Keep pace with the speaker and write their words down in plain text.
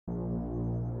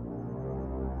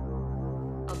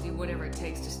whatever it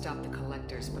takes to stop the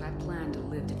collectors, but I plan to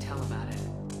live to tell about it.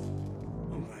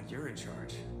 I'm glad you're in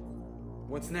charge.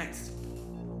 What's next?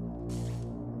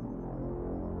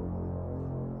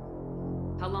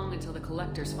 How long until the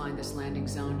collectors find this landing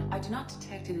zone? I do not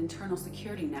detect an internal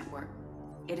security network.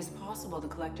 It is possible the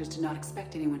collectors did not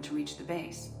expect anyone to reach the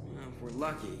base. Well, if we're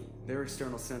lucky, their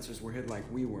external sensors were hid like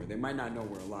we were. They might not know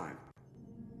we're alive.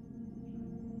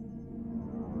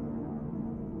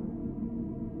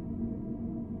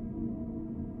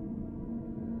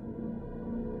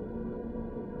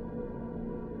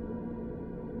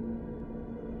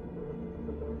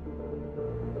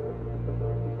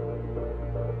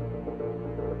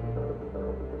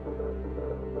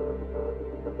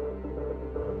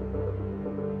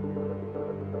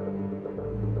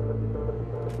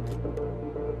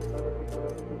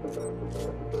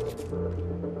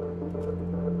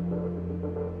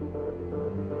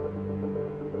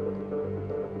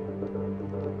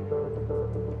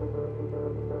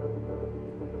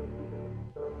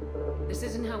 This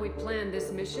isn't how we planned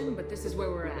this mission, but this is where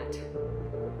we're at.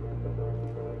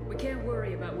 We can't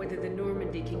worry about whether the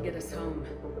Normandy can get us home.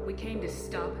 We came to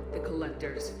stop the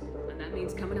collectors, and that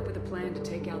means coming up with a plan to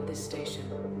take out this station.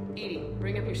 Edie,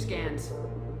 bring up your scans.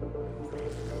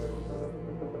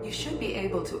 You should be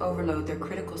able to overload their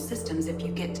critical systems if you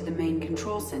get to the main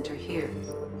control center here.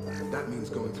 That means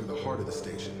going through the heart of the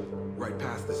station, right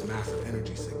past this massive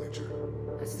energy signature.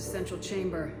 That's the central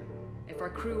chamber. If our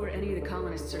crew or any of the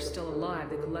colonists are still alive,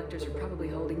 the collectors are probably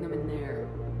holding them in there.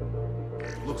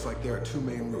 Looks like there are two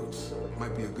main routes.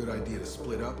 Might be a good idea to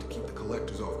split up to keep the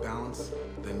collectors off balance,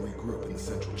 then regroup in the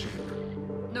central chamber.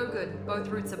 No good. Both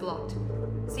routes are blocked.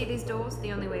 See these doors?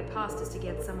 The only way past is to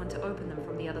get someone to open them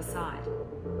from the other side.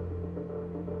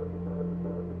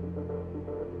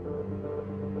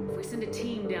 If we send a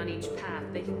team down each path,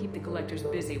 they can keep the collectors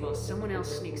busy while someone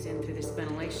else sneaks in through this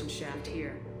ventilation shaft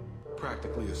here.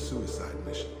 Practically a suicide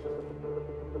mission.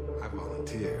 I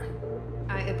volunteer.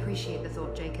 I appreciate the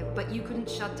thought, Jacob, but you couldn't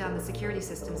shut down the security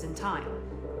systems in time.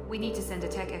 We need to send a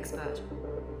tech expert.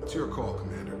 It's your call,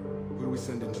 Commander. Who do we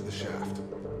send into the shaft?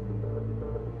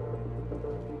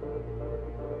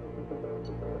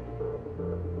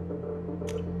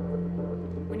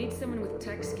 We need someone with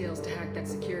tech skills to hack that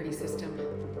security system.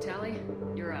 Tally,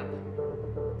 you're up.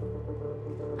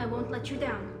 I won't let you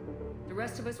down. The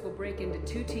rest of us will break into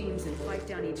two teams and fight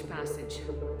down each passage.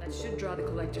 That should draw the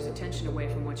collectors' attention away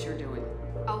from what you're doing.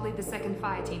 I'll lead the second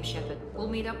fire team, Shepard. We'll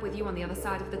meet up with you on the other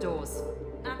side of the doors.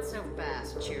 Not so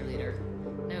fast, cheerleader.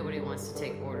 Nobody wants to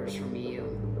take orders from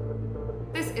you.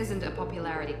 This isn't a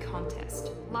popularity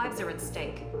contest. Lives are at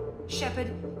stake.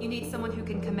 Shepard, you need someone who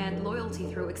can command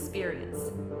loyalty through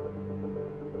experience.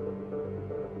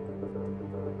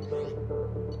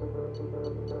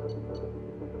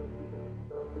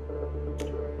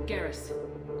 Garrus,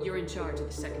 you're in charge of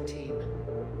the second team.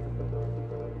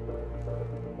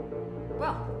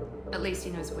 Well, at least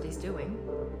he knows what he's doing.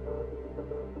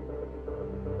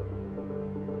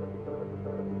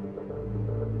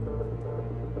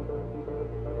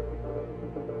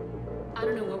 I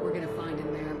don't know what we're gonna find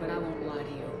in there, but I won't lie to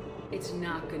you. It's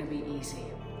not gonna be easy.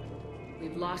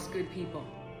 We've lost good people.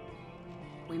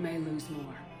 We may lose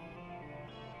more.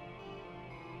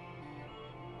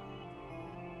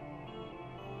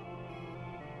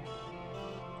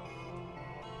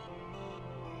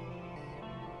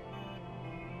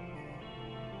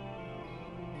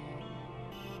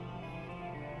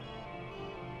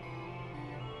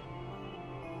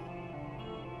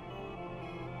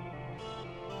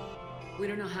 We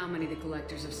don't know how many the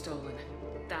collectors have stolen.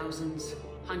 Thousands,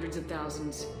 hundreds of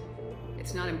thousands.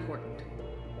 It's not important.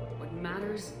 What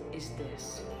matters is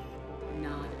this.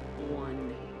 Not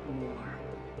one more.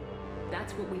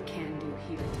 That's what we can do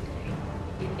here today.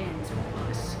 It ends with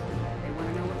us. They want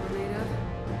to know what we're made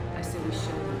of? I say we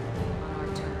show them on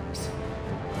our terms.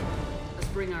 Let's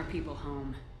bring our people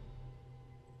home.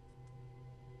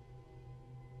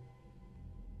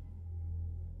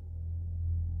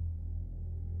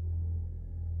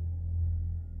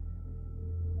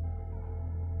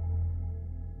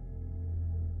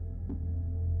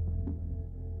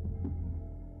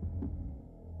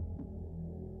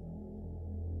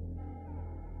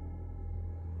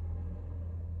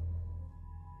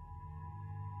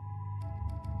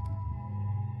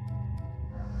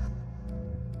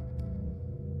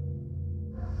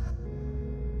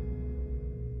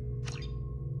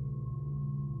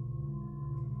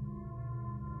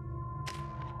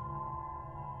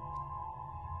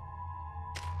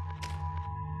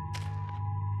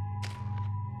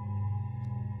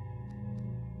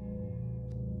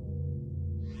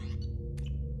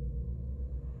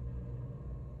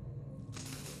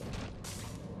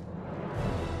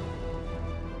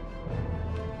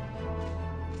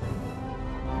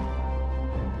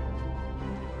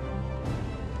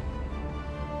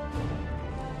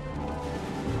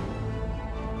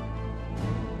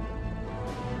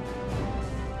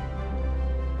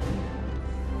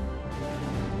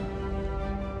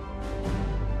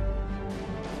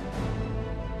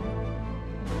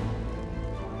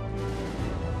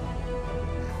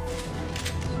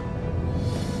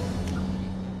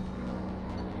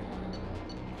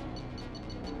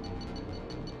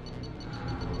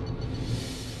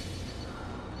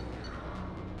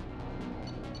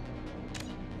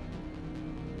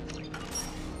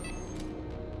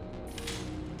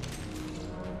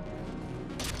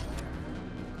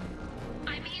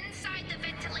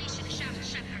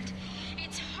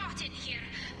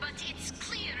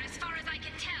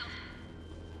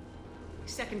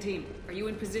 Second team, are you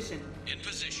in position? In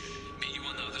position. Meet you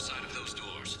on the other side of those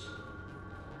doors.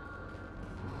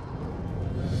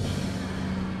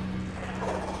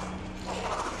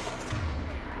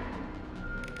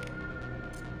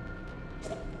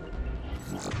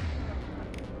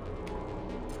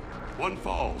 One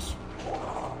falls.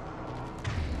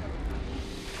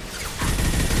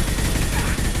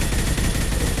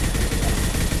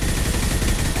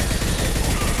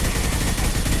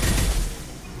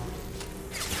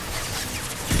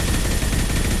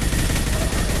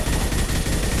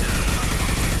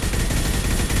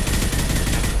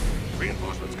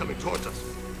 Reinforcements coming towards us.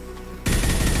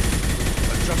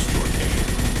 Adjust your aim.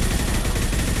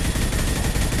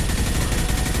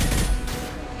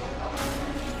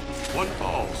 One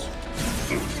falls.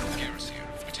 Garrus here.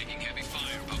 We're taking heavy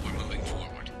fire, but we're moving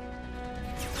forward.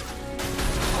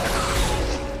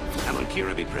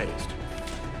 Amankira be praised.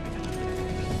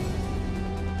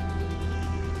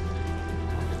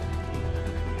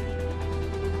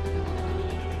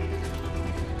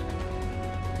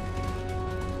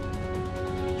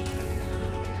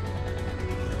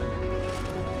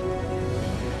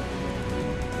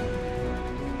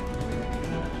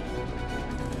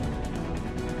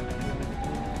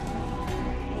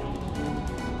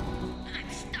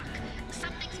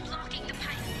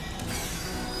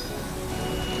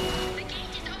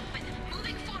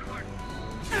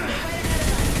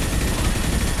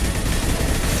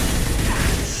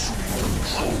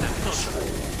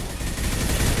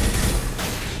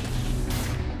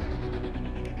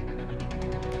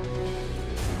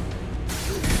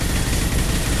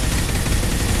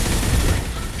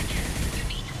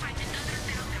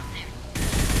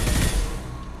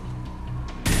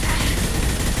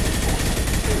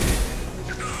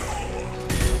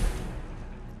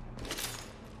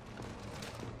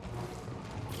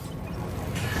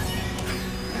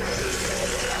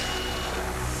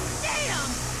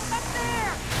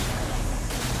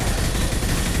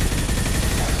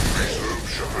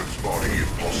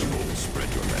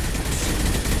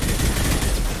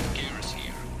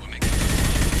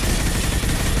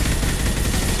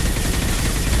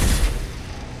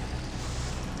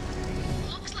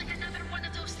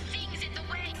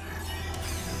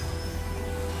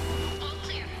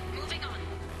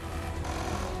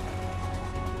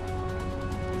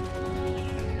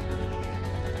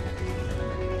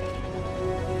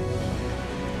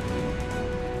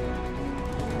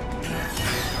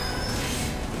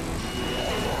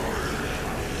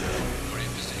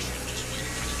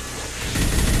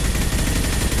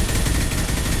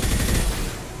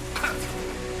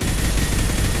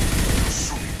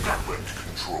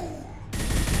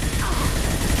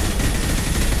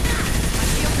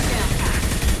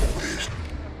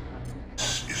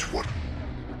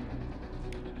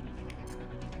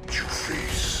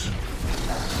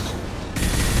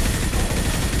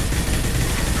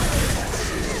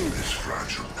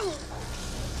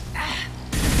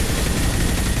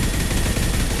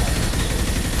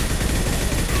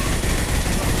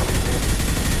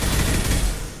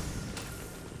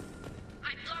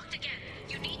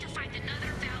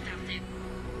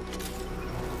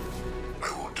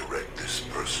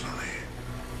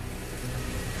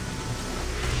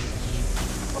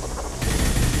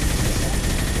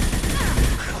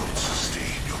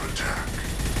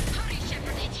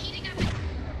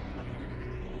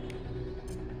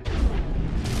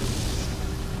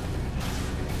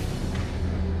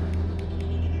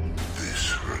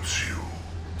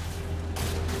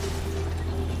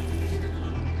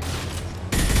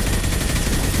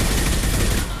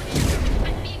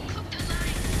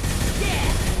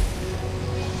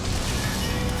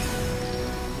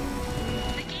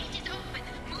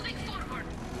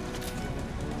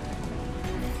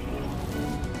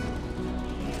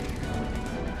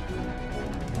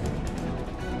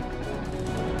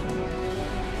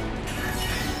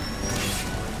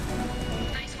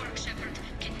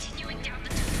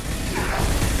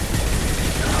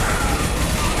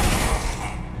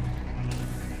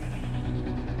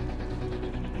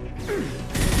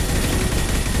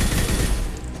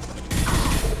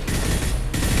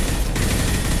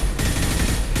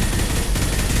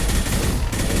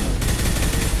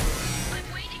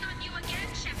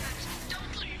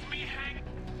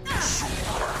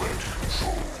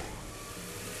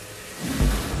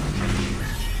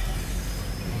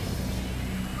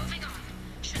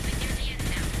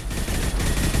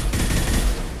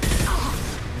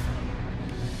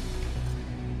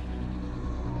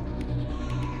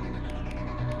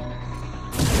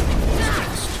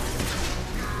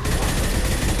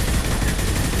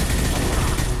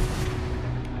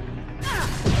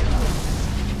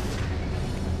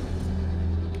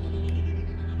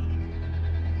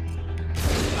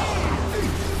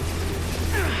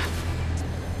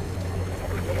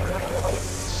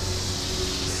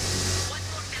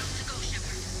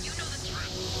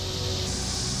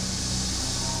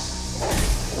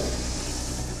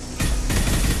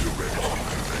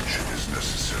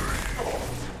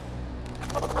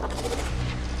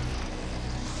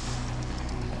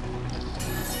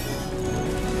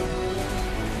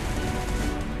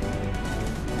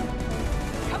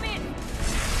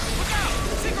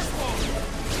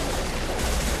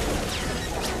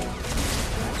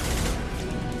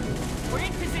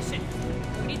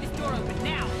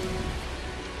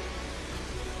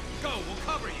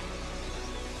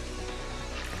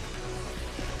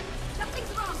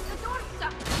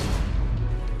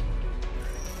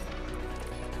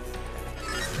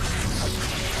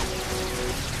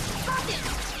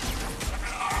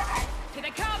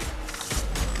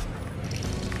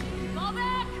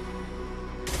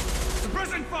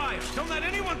 Losing fire! Don't let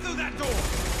anyone through that door!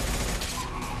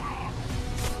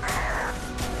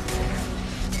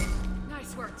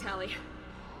 Nice work, Tally.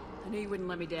 I knew you wouldn't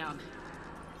let me down.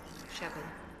 Shepard,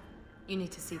 you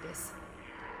need to see this.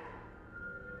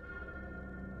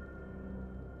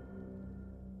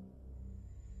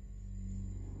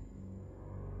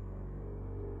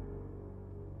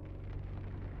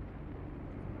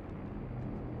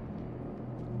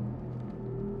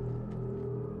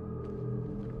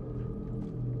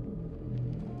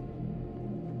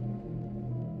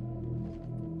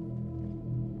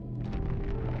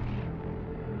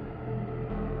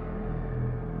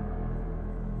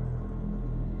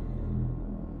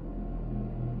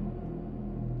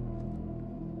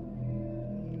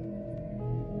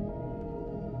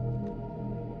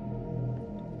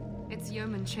 It's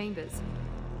Yeoman Chambers.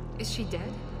 Is she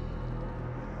dead?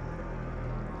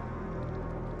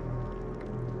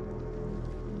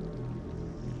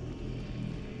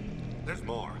 There's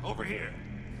more. Over here.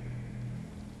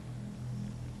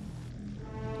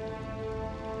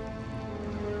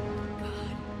 God.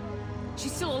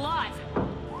 She's still alive!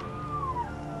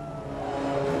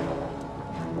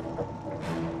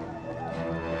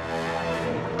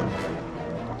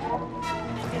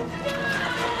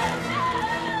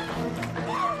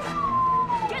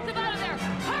 Get them out of there!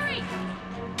 Hurry!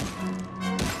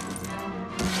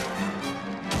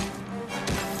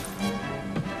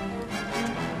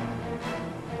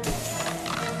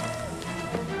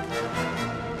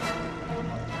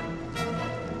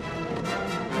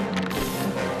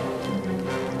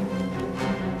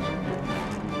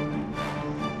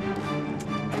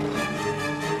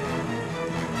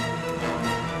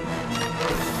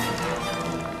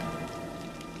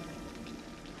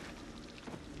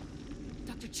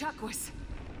 Dr. Chakwas,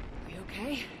 are you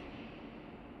okay?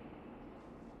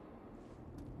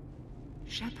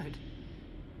 Shepard.